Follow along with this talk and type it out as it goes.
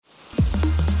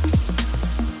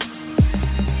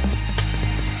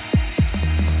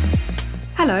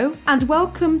Hello and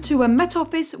welcome to a Met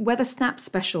Office Weather Snap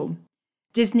special.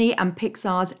 Disney and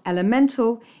Pixar's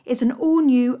Elemental is an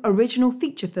all-new original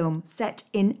feature film set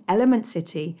in Element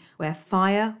City, where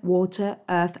fire, water,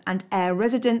 earth and air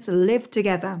residents live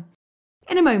together.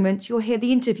 In a moment, you'll hear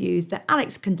the interviews that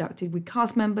Alex conducted with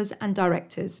cast members and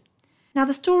directors. Now,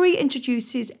 the story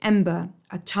introduces Ember,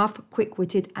 a tough,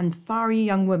 quick-witted and fiery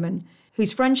young woman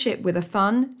whose friendship with a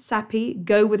fun, sappy,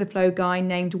 go-with-the-flow guy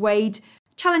named Wade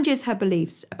challenges her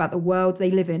beliefs about the world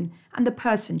they live in and the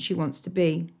person she wants to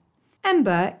be.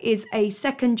 Ember is a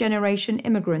second-generation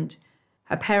immigrant.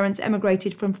 Her parents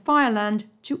emigrated from Fireland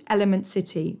to Element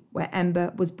City, where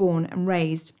Ember was born and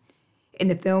raised. In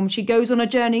the film, she goes on a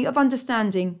journey of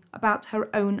understanding about her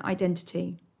own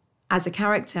identity. As a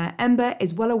character, Ember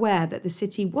is well aware that the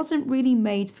city wasn't really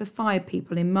made for fire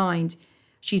people in mind.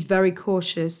 She's very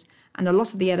cautious, and a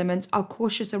lot of the elements are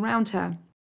cautious around her.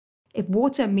 If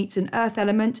water meets an earth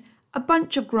element, a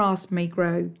bunch of grass may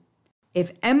grow.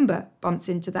 If Ember bumps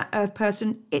into that earth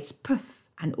person, it's poof,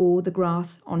 and all the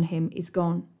grass on him is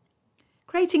gone.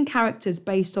 Creating characters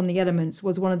based on the elements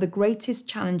was one of the greatest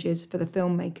challenges for the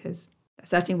filmmakers. That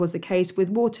certainly was the case with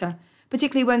water,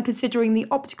 particularly when considering the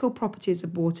optical properties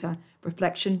of water,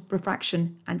 reflection,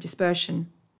 refraction, and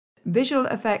dispersion. Visual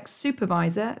effects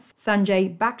supervisor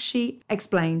Sanjay Bakshi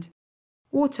explained,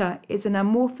 "Water is an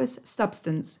amorphous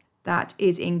substance that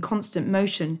is in constant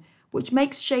motion, which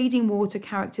makes shading water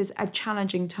characters a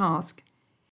challenging task.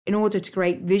 In order to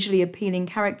create visually appealing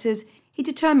characters, he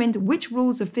determined which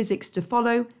rules of physics to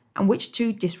follow and which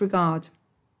to disregard."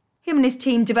 Him and his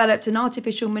team developed an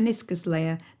artificial meniscus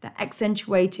layer that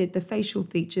accentuated the facial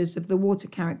features of the water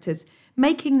characters,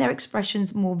 making their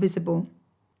expressions more visible.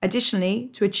 Additionally,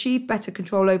 to achieve better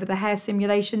control over the hair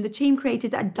simulation, the team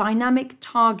created a dynamic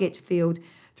target field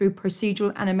through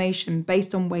procedural animation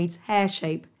based on Wade's hair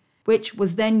shape, which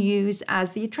was then used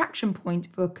as the attraction point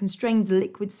for constrained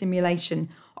liquid simulation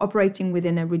operating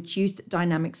within a reduced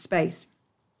dynamic space.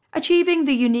 Achieving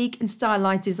the unique and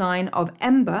stylized design of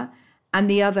Ember and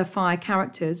the other fire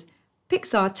characters,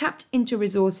 Pixar tapped into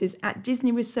resources at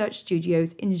Disney Research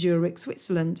Studios in Zurich,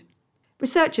 Switzerland.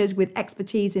 Researchers with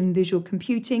expertise in visual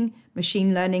computing,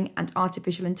 machine learning, and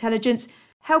artificial intelligence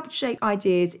helped shape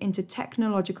ideas into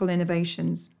technological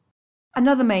innovations.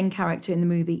 Another main character in the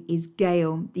movie is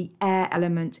Gale, the air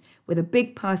element, with a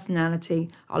big personality,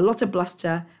 a lot of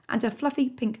bluster, and a fluffy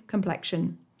pink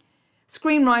complexion.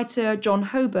 Screenwriter John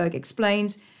Hoberg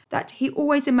explains that he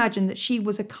always imagined that she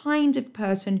was a kind of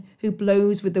person who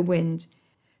blows with the wind.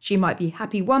 She might be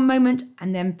happy one moment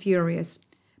and then furious,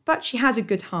 but she has a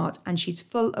good heart and she's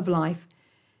full of life.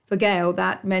 For Gale,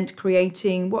 that meant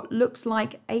creating what looked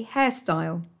like a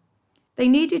hairstyle. They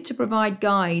needed to provide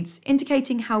guides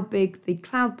indicating how big the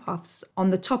cloud puffs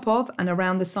on the top of and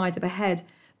around the side of her head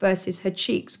versus her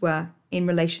cheeks were in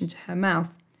relation to her mouth.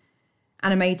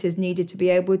 Animators needed to be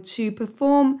able to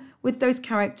perform with those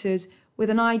characters with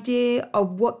an idea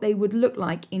of what they would look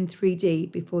like in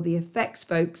 3D before the effects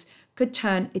folks could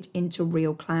turn it into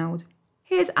real cloud.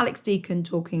 Here's Alex Deacon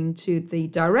talking to the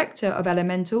director of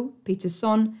Elemental, Peter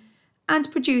Son, and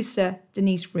producer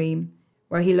Denise Ream,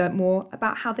 where he learnt more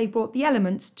about how they brought the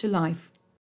elements to life.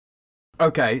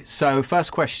 Okay, so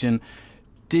first question,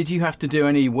 did you have to do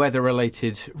any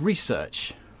weather-related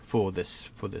research for this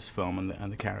film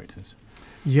and the characters?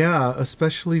 Yeah,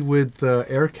 especially with the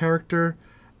air character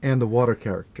and the water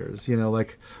characters. You know,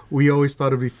 like, we always thought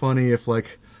it'd be funny if,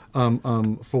 like,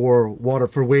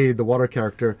 for Wade, the water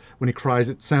character, when he cries,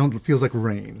 it feels like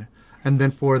rain. And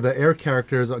then for the air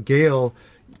characters, Gale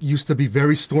used to be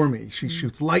very stormy. She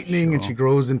shoots lightning, and she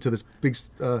grows into this big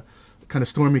kind of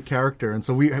stormy character. And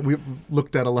so we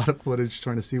looked at a lot of footage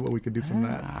trying to see what we could do from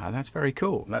that. Ah, that's very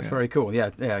cool. That's very cool.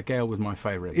 Yeah, Gale was my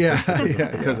favourite. Yeah,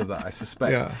 because of that, I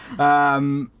suspect. Yeah.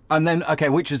 And then, okay,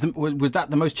 which was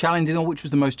that the most challenging, or which was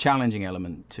the most challenging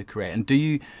element to create? And do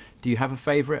you have a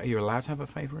favourite? Are you allowed to have a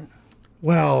favourite?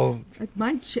 Well,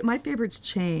 my favourites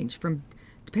change from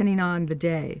depending on the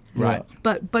day. Right.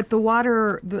 But the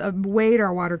Wade,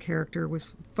 our water character,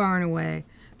 was far and away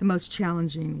the most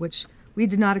challenging, which we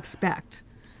did not expect.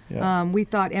 Yeah. We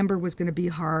thought Ember was going to be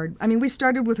hard. I mean, we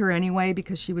started with her anyway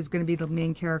because she was going to be the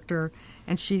main character,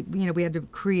 and we had to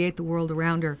create the world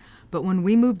around her. But when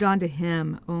we moved on to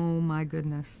him, oh my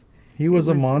goodness. He was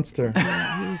a monster.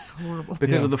 Yeah, he was horrible.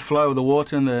 Because of the flow of the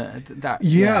water and that.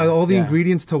 Yeah, all the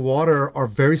ingredients to water are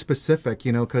very specific,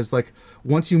 you know, because like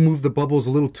once you move the bubbles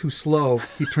a little too slow,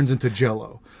 he turns into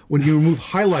Jell-O. When you remove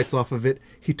highlights off of it,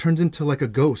 he turns into like a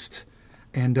ghost.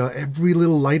 And every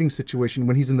little lighting situation,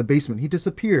 when he's in the basement, he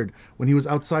disappeared. When he was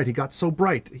outside, he got so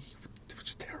bright. It was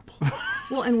just terrible.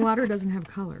 Well, and water doesn't have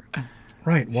color.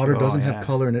 Right. Water Sure, doesn't yeah. have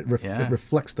color, and it Yeah.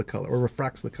 reflects the color or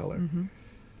refracts the color.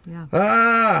 Yeah.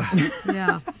 Ah!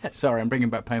 Yeah. Sorry, I'm bringing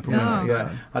back painful No. memories. Yeah.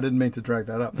 I didn't mean to drag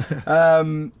that up.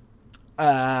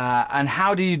 And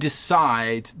how do you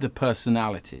decide the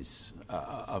personalities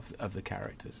of the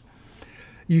characters?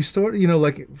 You sort,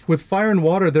 like with fire and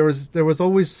water, there was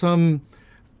always some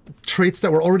traits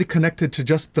that were already connected to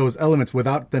just those elements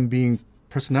without them being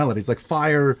personalities. Like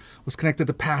fire was connected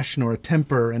to passion or a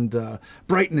temper and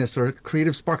brightness or a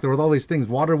creative spark. There were all these things.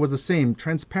 Water was the same.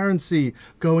 Transparency,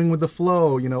 going with the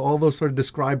flow, all those sort of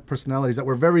described personalities that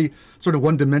were very sort of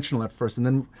one-dimensional at first. And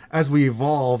then as we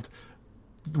evolved,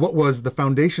 what was the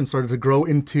foundation started to grow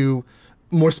into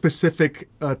more specific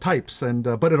types. And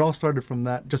but it all started from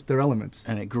that, just their elements.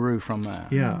 And it grew from there.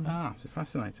 Yeah. Ah, so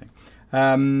fascinating.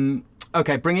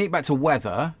 Okay, bringing it back to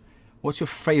weather. What's your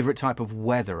favourite type of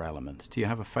weather element? Do you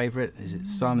have a favourite? Is it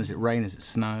sun? Is it rain? Is it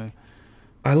snow?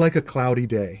 I like a cloudy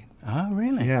day. Oh,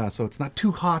 really? Yeah, so it's not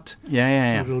too hot.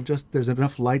 Yeah. There's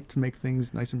enough light to make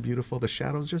things nice and beautiful. The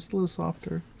shadows just a little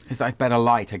softer. It's like better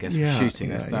light, I guess, Yeah, for shooting.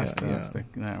 yeah, That's yeah. the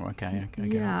no, okay. I get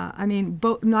it. Yeah. I mean,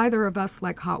 neither of us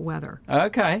like hot weather,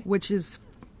 Okay. which is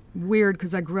weird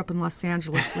because I grew up in Los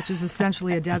Angeles, which is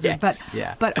essentially a desert. Yes,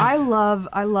 yeah. But I love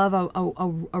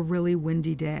a really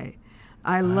windy day.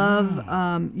 I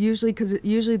love usually because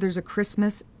usually there's a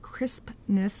crispness,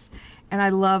 and I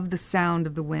love the sound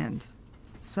of the wind.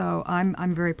 So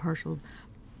I'm very partial.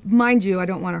 Mind you, I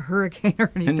don't want a hurricane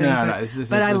or anything. No, but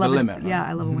there's I a love limit. Right? Yeah,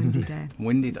 I love a windy day.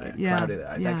 Windy day, Yeah, cloudy day.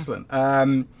 That's yeah. excellent.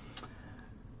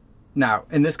 Now,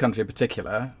 in this country in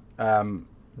particular,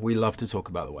 we love to talk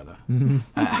about the weather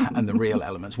and the real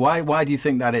elements. Why do you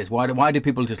think that is? Why do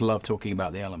people just love talking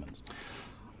about the elements?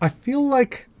 I feel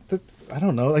like I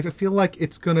don't know. Like I feel like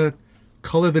it's gonna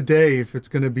color the day if it's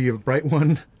gonna be a bright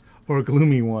one or a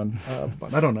gloomy one.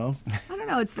 But I don't know. I don't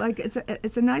know. It's like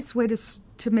it's a nice way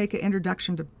to make an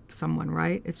introduction to someone,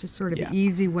 right? It's just sort of an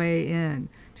easy way in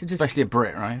to just. Especially a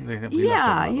Brit, right? We love talking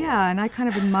Yeah, about yeah, and I kind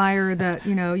of admire that.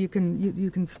 You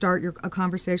can start a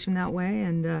conversation that way.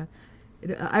 And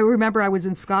I remember I was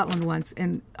in Scotland once,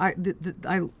 and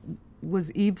I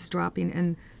was eavesdropping,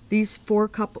 and these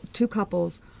two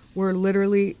couples were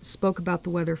literally spoke about the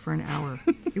weather for an hour.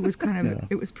 It was kind of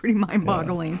it was pretty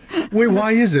mind-boggling. Wait,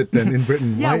 why is it then in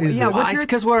Britain? Yeah, Why is yeah, it? what's It's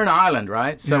because we're an island,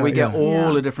 right? So Yeah, we get yeah. all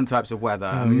Yeah. the different types of weather.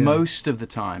 yeah. Most of the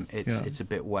time, it's Yeah. it's a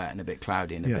bit wet and a bit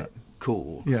cloudy and a Yeah. bit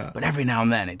cool. Yeah. But every now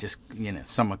and then, it just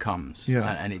summer comes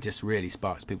Yeah. and it just really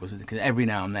sparks people's. Because every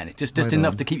now and then, it's just Right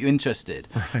enough on. to keep you interested.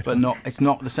 But it's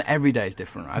not the same. Every day is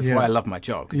different. That's Yeah. why I love my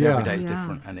job, because Yeah. every day is Yeah.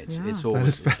 different and it's Yeah. it's That always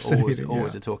is fascinating,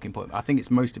 always yeah. a talking point. I think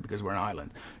it's mostly because we're an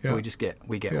island, so Yeah.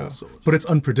 we get Yeah. all sorts. But it's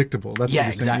unpredictable. That's Yeah,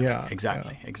 what you're saying.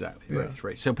 exactly. Yeah. Exactly. Yeah. Right,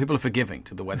 right. So people are forgiving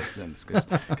to the weather presenters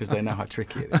because they know how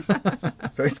tricky it is.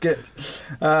 So it's good.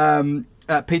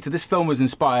 Peter, this film was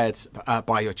inspired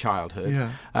by your childhood.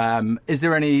 Yeah.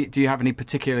 Do you have any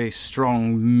particularly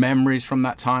strong memories from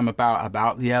that time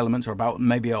about the elements or about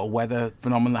maybe a weather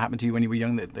phenomenon that happened to you when you were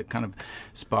young that kind of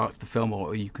sparked the film,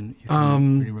 or you can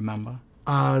really remember?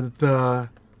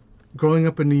 Growing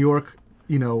up in New York,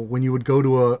 when you would go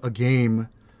to a game,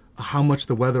 how much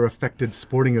the weather affected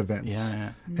sporting events. Yeah.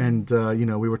 And,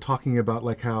 we were talking about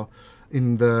like how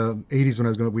in the 80s when I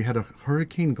was growing up, we had a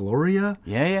Hurricane Gloria.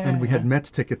 And we had Mets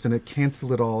tickets and it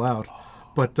canceled it all out.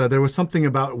 But there was something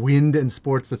about wind and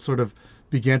sports that sort of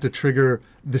began to trigger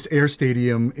this air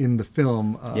stadium in the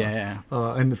film.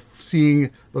 And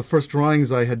seeing the first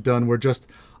drawings I had done were just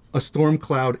a storm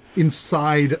cloud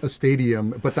inside a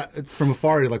stadium, but that from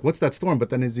afar you're like, what's that storm? But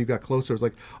then as you got closer, it's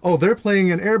like, oh, they're playing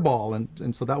an air ball, and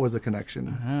so that was a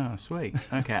connection. Oh, sweet.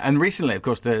 Okay. And recently, of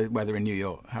course, the weather in New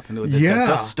York happened with the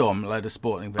dust storm, a load of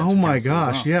sporting events. Oh were my cancelled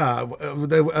as gosh,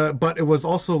 well. yeah. But it was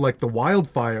also like the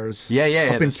wildfires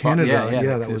up in spot- Canada.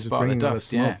 yeah, that was just part of bringing the the dust.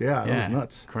 smoke. Yeah, that was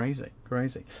nuts.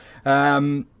 Crazy.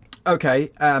 Okay,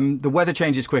 the weather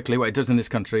changes quickly. Well, it does in this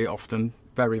country often,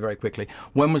 very, very quickly.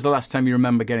 When was the last time you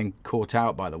remember getting caught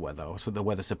out by the weather, or so the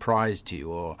weather surprised you,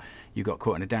 or you got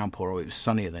caught in a downpour, or it was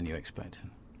sunnier than you expected?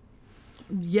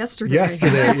 Yesterday,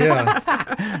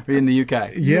 yeah. In the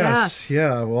UK? Yes.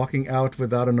 Yeah. Walking out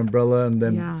without an umbrella and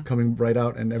then Yeah. coming right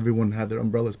out, and everyone had their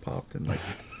umbrellas popped, and like,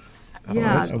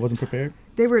 Yeah. I wasn't prepared.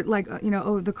 They were like,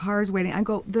 the car's waiting. I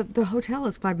go, the hotel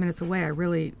is 5 minutes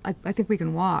away. I think we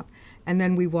can walk. And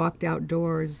then we walked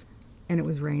outdoors, and it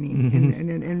was raining.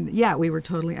 And yeah, we were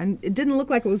totally, and it didn't look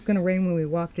like it was going to rain when we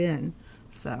walked in.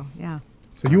 So, yeah.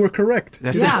 So you were correct.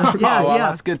 Yeah, well, yeah.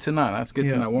 that's good to know. That's good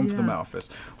to Yeah. know. One for the Yeah. Met Office.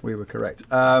 We were correct.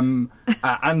 And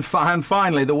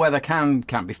finally, the weather can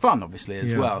be fun, obviously,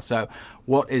 as Yeah. well. So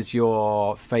what is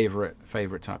your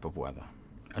favourite type of weather,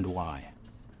 and why?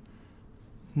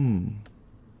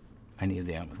 any of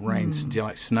the elements? Rain. Do you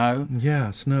like snow?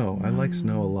 Yeah, snow. I like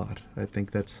snow a lot. I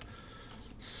think that's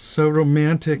so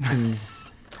romantic and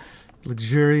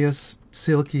luxurious,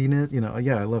 silkiness.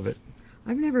 Yeah, I love it.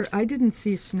 I didn't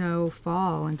see snow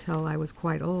fall until I was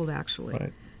quite old, actually.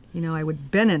 Right. I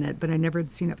would been in it, but I never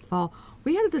had seen it fall.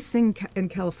 We had this thing in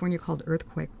California called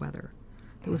earthquake weather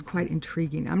that was quite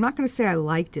intriguing. I'm not going to say I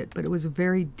liked it, but it was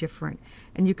very different.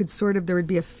 And you could there would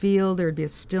be a feel, there would be a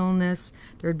stillness,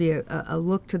 there would be a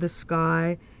look to the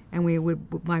sky, and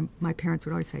my parents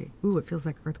would always say, "Ooh, it feels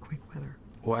like earthquake weather."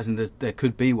 Well, as in there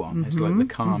could be one. It's like the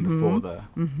calm before the...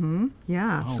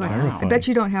 Yeah. Oh, so wow. I bet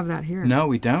you don't have that here. No,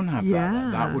 we don't have that. Yeah.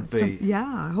 That would be...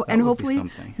 And hopefully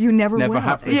you never will.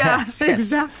 Have to. Yeah, Yes, yes.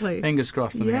 exactly. Fingers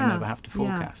crossed that I never have to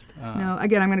forecast. No,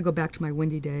 again, I'm going to go back to my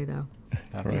windy day, though.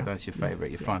 That's your favourite.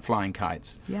 You're flying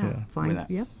kites. Yeah, flying.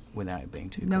 Without it being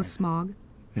too No cold. smog.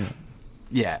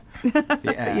 Yeah.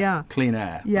 The air. Yeah. Clean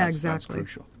air. Yeah, That's exactly. That's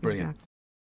crucial. Brilliant. Exactly.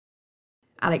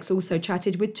 Alex also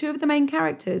chatted with two of the main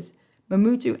characters,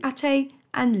 Mamoudou Ate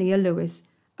and Leah Lewis,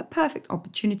 a perfect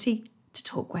opportunity to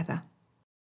talk weather.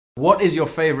 What is your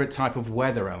favourite type of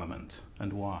weather element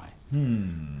and why? So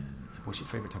what's your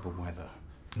favourite type of weather?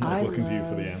 I'm looking to you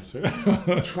for the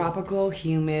answer. tropical,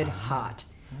 humid, hot.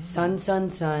 Sun, sun,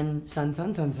 sun, sun,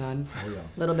 sun, sun, sun. Oh yeah.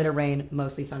 Little bit of rain,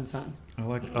 mostly sun, sun. I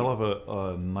love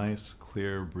a nice,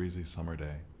 clear, breezy summer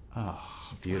day.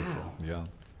 Oh, beautiful. Yeah.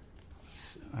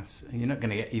 You're not going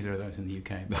to get either of those in the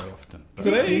UK very often. Is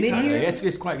it humid here?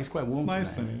 It's quite warm It's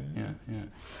nice today. in here.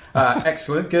 Yeah.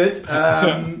 Excellent, good.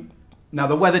 Now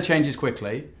the weather changes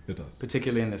quickly, It does.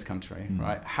 particularly in this country,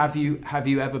 right? Have you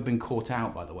ever been caught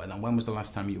out by the weather? And when was the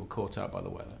last time you were caught out by the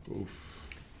weather? Oof.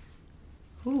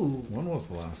 Ooh. When was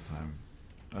the last time?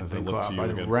 As I Been look caught to out you by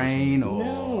the again for rain, some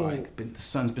reason. No. or the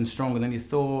sun's been stronger than you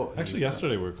thought? Actually,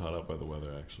 yesterday we were caught up by the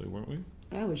weather. Actually, weren't we?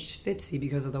 I was fitzy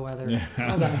because of the weather. Yeah.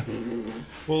 How's that?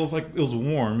 Well, it was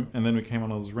warm, and then we came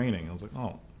on. It was raining. I was like,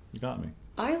 oh, you got me.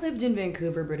 I lived in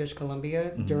Vancouver, British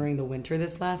Columbia during the winter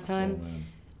this last time. Oh, man.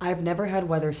 I've never had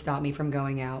weather stop me from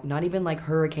going out. Not even like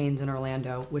hurricanes in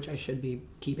Orlando, which I should be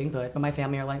keeping put. But my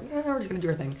family are like, we're just going to do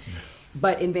our thing.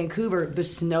 But in Vancouver, the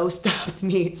snow stopped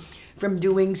me from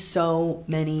doing so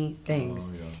many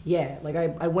things. Oh, yeah, like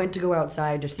I went to go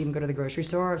outside just to even go to the grocery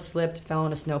store, slipped, fell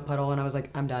in a snow puddle, and I was like,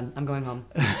 I'm done. I'm going home.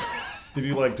 Did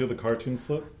you do the cartoon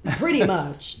slip? Pretty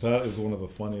much. That is one of the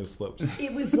funniest slips.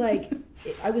 It was like,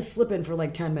 I was slipping for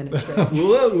like 10 minutes straight.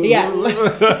 Yeah.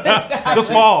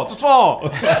 Just fall.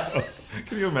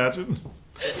 Can you imagine?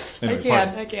 Anyway,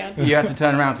 I can. You had to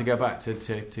turn around to go back to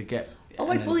get. Oh,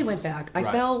 I fully went back. I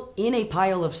Right. fell in a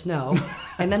pile of snow,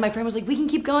 and then my friend was like, "We can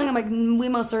keep going." I'm like, "We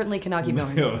most certainly cannot keep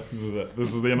going." Yeah, this is it.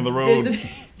 This is the end of the road.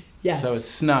 Yeah. So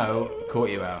snow caught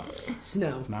you out.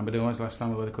 Snow. Remember when was the last time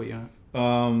the weather caught you out?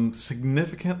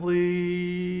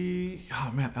 Significantly.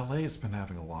 Oh man, LA has been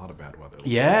having a lot of bad weather.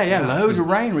 Yeah, it's loads been-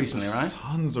 of rain recently, there's right?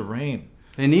 Tons of rain.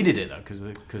 They needed it though because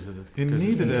of the It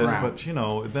needed it, drought. but then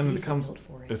it City's not becomes. built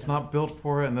for it, It's though. not built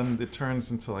for it, and then it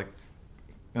turns into like.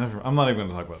 I'm not even going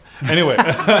to talk about it. Anyway.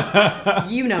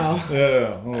 You know.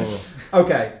 Yeah. Oh.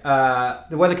 Okay,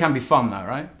 the weather can be fun though,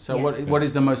 right? So Yeah. what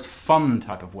is the most fun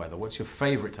type of weather? What's your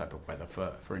favourite type of weather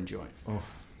for enjoying?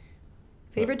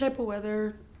 Favorite type of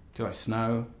weather? Do you like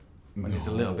snow? When there's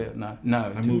a No. little bit no.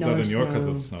 I moved No out of New York because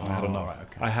snow. of snow. I had Oh, enough. right,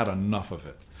 okay. I had enough of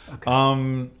it.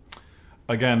 Okay.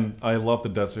 Again, I love the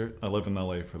desert. I live in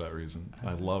LA for that reason.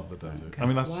 I love the desert. Okay. I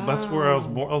mean, that's where I was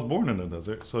Wow. born. I was born in the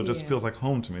desert, so it just Yeah. feels like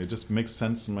home to me. It just makes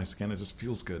sense in my skin. It just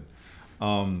feels good.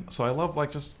 So I love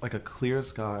just like a clear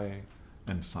sky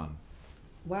and sun.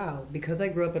 Wow. Because I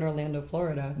grew up in Orlando,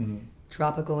 Florida, Mm-hmm.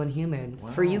 tropical and humid.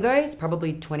 For you guys,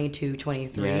 probably 22,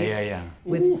 23. Yeah.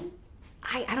 With,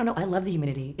 I don't know. I love the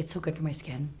humidity. It's so good for my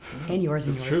skin and yours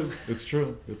and It's yours. true. It's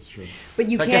true. It's true.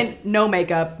 But you So I can't. guess- No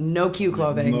makeup, no cute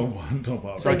clothing. No one, don't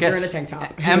bother. It's So I like guess you're in a tank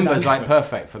top. Ember's like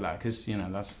perfect for that because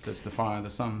that's the fire, the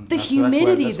sun. The that's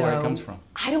humidity, that's where though. it comes from.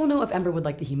 I don't know if Ember would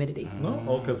like the humidity. No,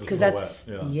 oh, because it's Because so that's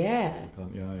wet. yeah.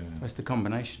 Yeah. It's the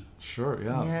combination. Sure.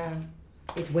 Yeah. Yeah.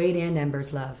 It's Wade and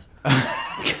Ember's love.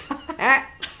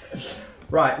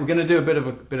 Right, we're going to do a bit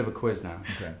of a quiz now.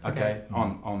 Okay.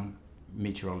 On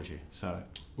meteorology. So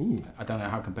Ooh. I don't know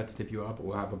how competitive you are, but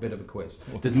we'll have a bit of a quiz.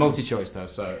 There's multi-choice though,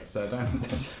 so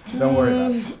don't worry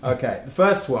about it. Okay, the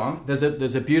first one. There's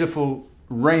a beautiful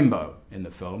rainbow in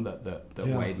the film that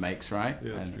Yeah. Wade makes, right?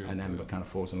 Yeah, it's and beautiful, Ember yeah. kind of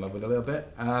falls in love with it a little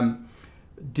bit.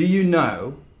 Do you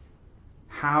know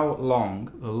how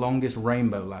long the longest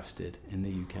rainbow lasted in the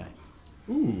UK?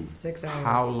 Ooh. 6 hours.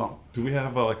 How long? Do we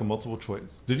have like a multiple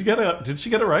choice? Did you get it? Did she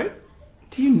get it right?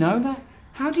 Do you know that?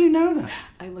 How do you know that?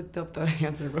 I looked up the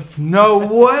answer before. No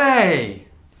way!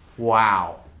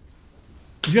 Wow.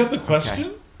 You had the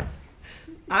question?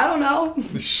 I don't know.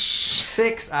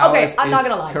 6 hours. Okay, I'm not is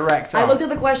gonna lie. Correct. I looked at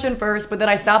the question first, but then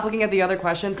I stopped looking at the other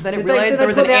questions because I didn't realize Did there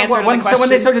was put an the- answer to the when, question. So when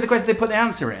they told you the question, they put the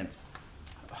answer in.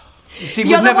 You see, The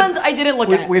we've other never, ones I didn't look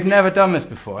at. We've never done this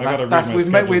before. I gotta read my we've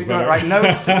schedules got better. right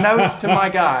notes to my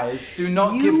guys. Do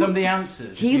not give them the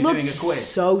answers. He if you're looked doing a quiz.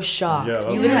 so shocked. Yeah,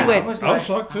 he that's- literally I went. was I was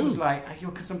shocked, too. I was like,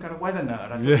 you're some kind of weather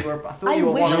nerd. I thought Yeah. you were. I thought I you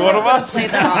were wish one I of one them. of could us. play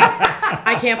that off.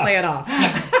 I can't play it off.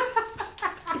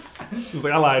 She's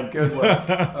like, I lied. Good work.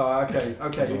 Oh,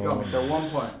 okay, you got me. So 1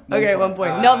 point. Okay, 1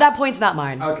 point. No, that point's not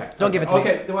mine. Okay. Don't give it to me.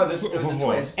 Okay, well, there was a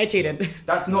twist. I cheated.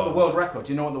 That's not the world record.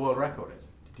 Do you know what the world record is?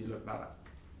 Did you look that up?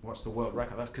 What's the world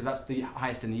record? That's because that's the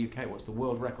highest in the UK. What's the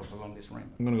world record for longest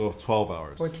rainbow? I'm going to go with 12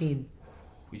 hours. 14. Well,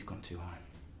 you've gone too high.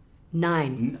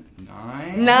 9.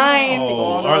 9. 9. Oh,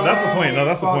 all right, that's the point. No,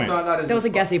 that's the point. That was a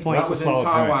guessy point. That was in solid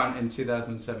point. Taiwan in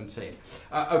 2017.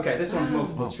 Okay, this one's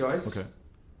multiple choice. Okay.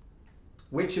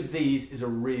 Which of these is a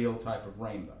real type of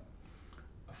rainbow?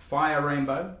 A fire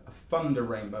rainbow, a thunder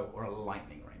rainbow, or a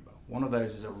lightning rainbow? One of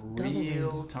those is a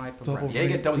real type of rainbow. Yeah, you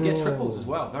get triples as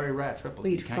well. Very rare triples.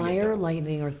 Wait, You can get fire, doubles.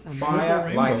 lightning, or thunder? Fire,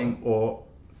 rainbow. lightning, or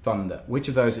thunder. Which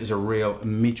of those is a real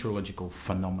meteorological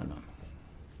phenomenon?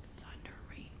 Thunder,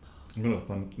 rainbow. I'm going to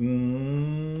thunder.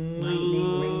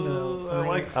 Lightning,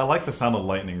 rainbow, I like the sound of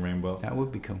lightning rainbow. That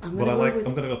would be cool. I'm But gonna go with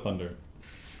I'm going to go thunder.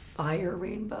 fire,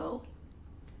 rainbow.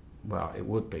 Well, it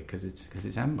would be because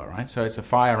it's amber, right? So it's a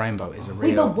fire rainbow. Is a real.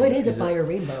 Wait, but what is a fire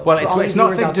rainbow? Well, For all it's you not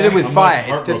viewers to out do there? with I'm fire. like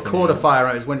It's just heartbroken called a right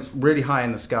fire. It's when it's really high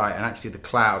in the sky, and actually the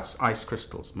clouds, ice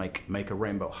crystals, make a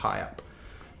rainbow high up.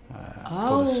 It's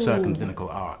called a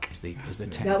circumzynnical arc. Is the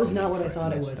technical That was not name what for I it.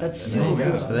 thought it was. That's There you super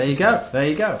go. cool. So there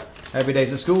you go. Every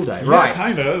day's a school day, Yeah, right?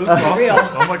 kind of. This is real.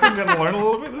 awesome. I'm like, I'm going to learn a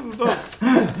little bit. This is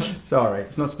dope. Sorry,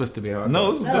 it's not supposed to be hard.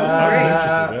 No, this is dope. No, I'm this is very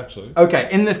interested, actually. Okay,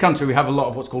 in this country we have a lot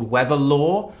of what's called weather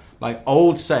lore, like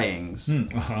old sayings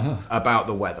about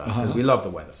the weather, because we love the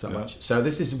weather so much. So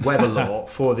this is weather lore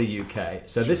for the UK.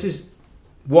 So this is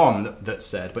one that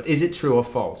said, but is it true or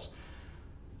false?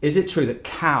 Is it true that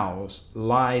cows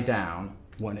lie down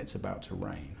when it's about to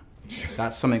rain?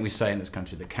 That's something we say in this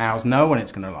country. The cows know when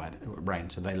it's going to rain,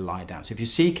 so they lie down. So if you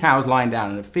see cows lying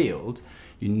down in a field,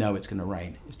 you know it's going to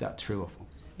rain. Is that true or false?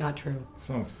 Not true.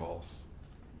 Sounds false.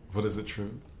 But is it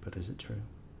true? But is it true?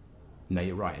 No,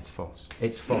 you're right. It's false.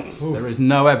 It's false. There is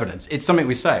no evidence. It's something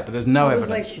we say, but there's no I was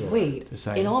evidence. like, wait, to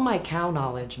say. in all my cow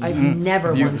knowledge, I've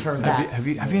never once heard that. Have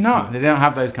you not? They don't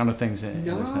have those kind of things in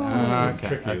No. this. It's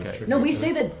tricky. It's tricky. No, we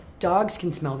say that dogs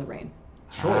can smell the rain.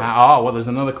 Sure. Well, there's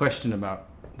another question about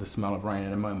the smell of rain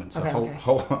in a moment. So Okay, hold, okay.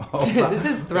 hold that. This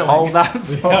is thrilling. Hold that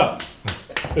thought.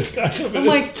 Yeah. I'm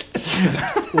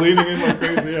like, Leaning in like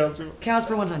crazy ass. cows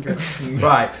for 100.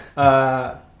 Right.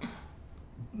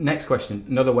 Next question.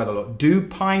 Another weather law. Do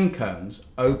pine cones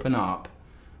open up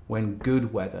when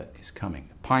good weather is coming?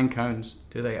 Pine cones,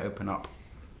 do they open up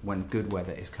when good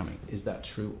weather is coming? Is that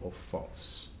true or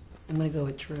false? I'm going to go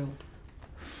with true.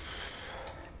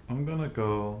 I'm going to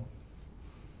go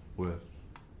with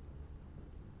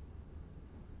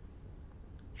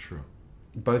true.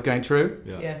 Both going true?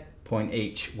 Yeah. Point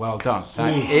each. Well done.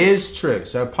 That is true.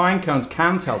 So pine cones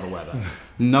can tell the weather.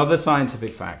 Another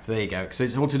scientific fact. There you go. So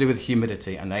it's all to do with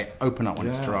humidity, and they open up when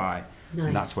it's dry. Nice.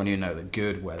 And that's when you know that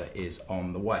good weather is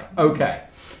on the way. Okay.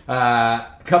 A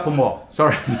couple more.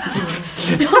 Sorry.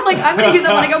 I'm like, I'm going to use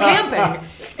that when I go camping.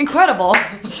 Incredible.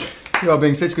 You are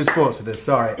being such good sports with this.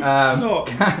 Sorry. No,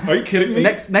 are you kidding me?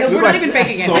 Next No, we're not question. even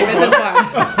faking it. so Like,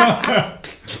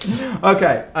 this is fun.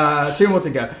 Okay. 2 more to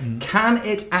go. Can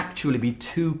it actually be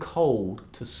too cold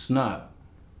to snow?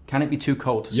 Can it be too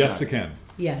cold to Yes, snow? it can.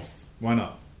 Yes. Why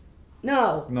not?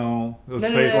 No. No. His No,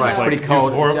 no, face no, no, is no. like, Pretty he's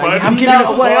cold. horrified. I'm giving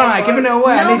No. it away, aren't I? Giving it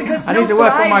away. No, I because need to snow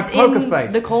work on my thrives poker in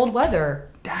face. the cold weather.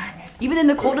 Dang it. Even in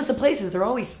the coldest of places, there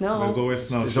always snow. There's always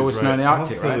snow. There's she's always snow in the right.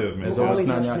 Arctic, How silly right? of me. There's We'll always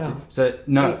always snow in the have Arctic. snow. So,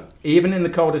 no, Wait. even in the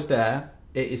coldest air,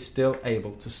 it is still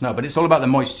able to snow. But it's all about the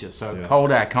moisture. So Yeah.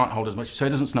 cold air can't hold as much. So it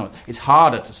doesn't snow. It's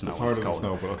harder to snow It's when harder it's to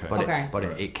colder. snow, but okay. Okay. But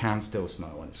Right. it can still snow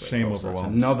when it's very Shame cold. So it's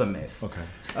overwhelms. another myth. Okay.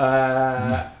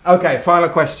 Okay, final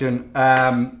question.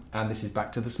 And this is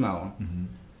back to the smell one. Mm-hmm.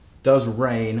 Does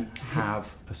rain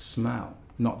have a smell?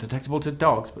 Not detectable to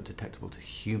dogs, but detectable to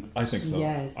humans. I think so.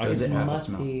 Yes, I it's Does it have a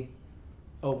musty.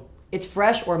 smell? Oh, it's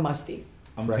fresh or musty.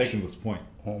 I'm Fresh. taking this point.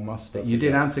 Or must That's you a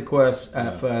did yes. answer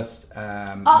Yeah. first,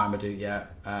 Mamadou, yeah.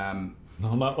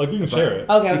 No, not like we can share it.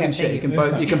 Okay, You okay, can, share, thank you you. can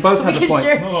both. You can both have We the can point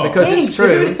share- No. because Thanks, it's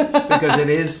true. dude. Because it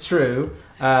is true.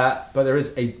 But there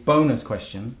is a bonus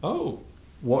question. Oh.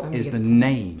 What I'm is gonna the get a point.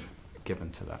 name given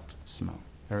to that smell?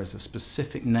 There is a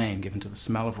specific name given to the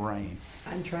smell of rain.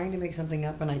 I'm trying to make something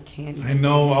up and I can't even I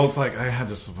know. think I it. was like, I had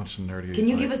just a bunch of nerdy. Can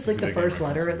you give us like the video first game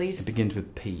letter at references. It least? begins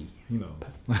with P. He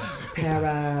knows.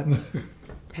 Para,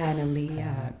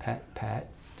 Panalia,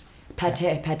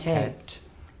 Pate,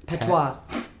 Patois,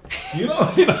 You know.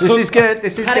 This is good.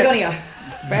 This is Patagonia.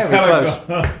 good. Very close.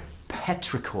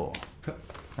 Petrichor.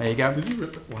 There you go. Did you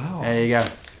rip it? Wow. There you go.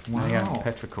 There you Wow. go.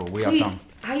 Petrichor. We are Wait, done.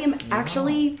 I am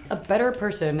actually a better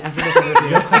person after this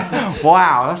interview.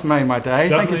 Wow, that's made my day.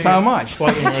 Thank you so much.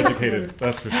 Slightly more educated.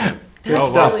 That's for sure. That's That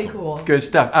was really awesome. cool. Good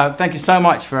stuff. Thank you so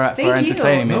much for Thank you.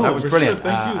 entertaining me. No, That was for brilliant. sure.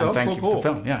 Thank you. That and was thank so you cool. for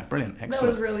the film. Yeah, brilliant. That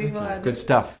Excellent. was really fun. Good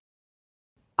stuff.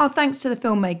 Our thanks to the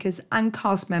filmmakers and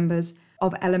cast members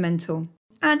of Elemental.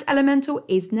 And Elemental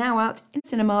is now out in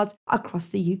cinemas across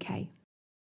the UK.